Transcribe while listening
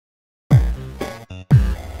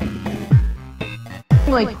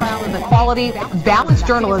exceptionally proud of the quality, balanced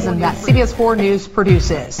journalism that CBS 4 News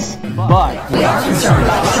produces. But we are concerned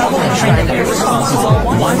about trouble and trend of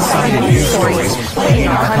irresponsible, one-sided news stories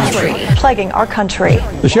plaguing our country.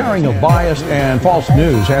 The sharing of biased and false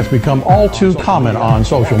news has become all too common on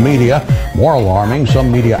social media. More alarming,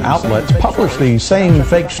 some media outlets publish these same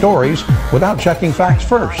fake stories without checking facts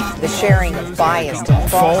first. The sharing of biased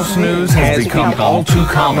and false news has become all too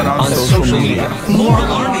common on social media. More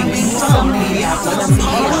alarming, some media outlets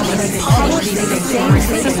publish these same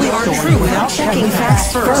simply aren't true without checking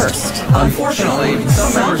facts first. Unfortunately,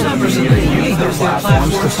 some members of the media use their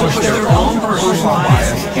platforms to push their own personal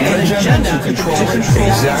bias and agenda to control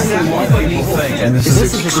exactly what people think. And this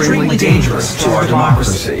is extremely dangerous to our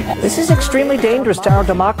democracy. This is extremely dangerous to our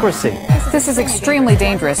democracy. This is extremely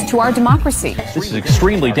dangerous to our democracy. This is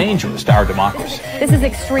extremely dangerous to our democracy. This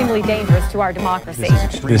is extremely dangerous to our democracy.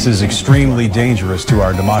 This is extremely dangerous to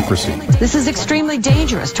our democracy. This is extremely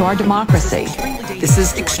dangerous to our democracy. This is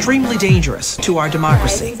extremely dangerous to our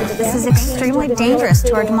democracy. This is extremely dangerous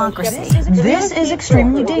to our democracy. This is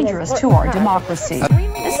extremely dangerous to our democracy.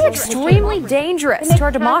 This is extremely dangerous to our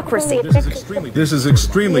democracy. This is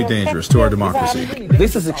extremely dangerous to our democracy.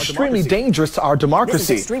 This is extremely dangerous to our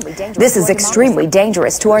democracy. This is extremely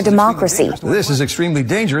dangerous to our democracy. This is extremely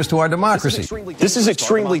dangerous to our democracy. This is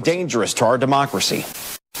extremely dangerous to our democracy.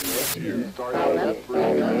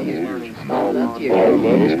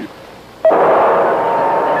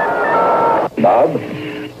 Bob?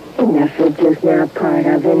 The message is now part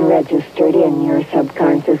of and registered in your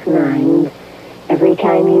subconscious mind. Every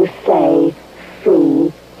time you say,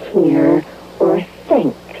 see, hear, or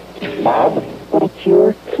think. Bob? That's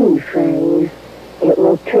your key phrase. It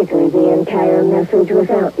will trigger the entire message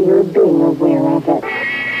without your being aware of it.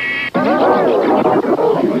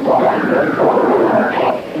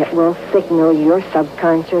 It will signal your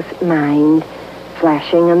subconscious mind,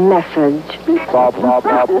 flashing a message.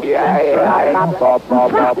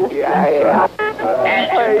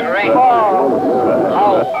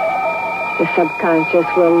 The subconscious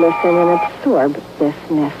will listen and absorb this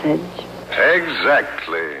message.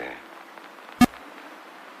 Exactly.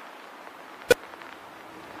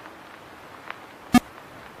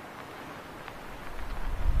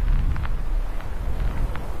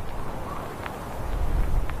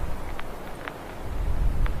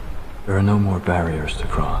 There are no more barriers to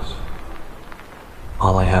cross.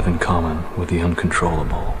 All I have in common with the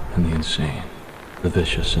uncontrollable and the insane, the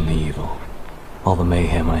vicious and the evil, all the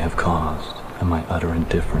mayhem I have caused and my utter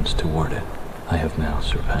indifference toward it, I have now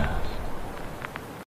surpassed.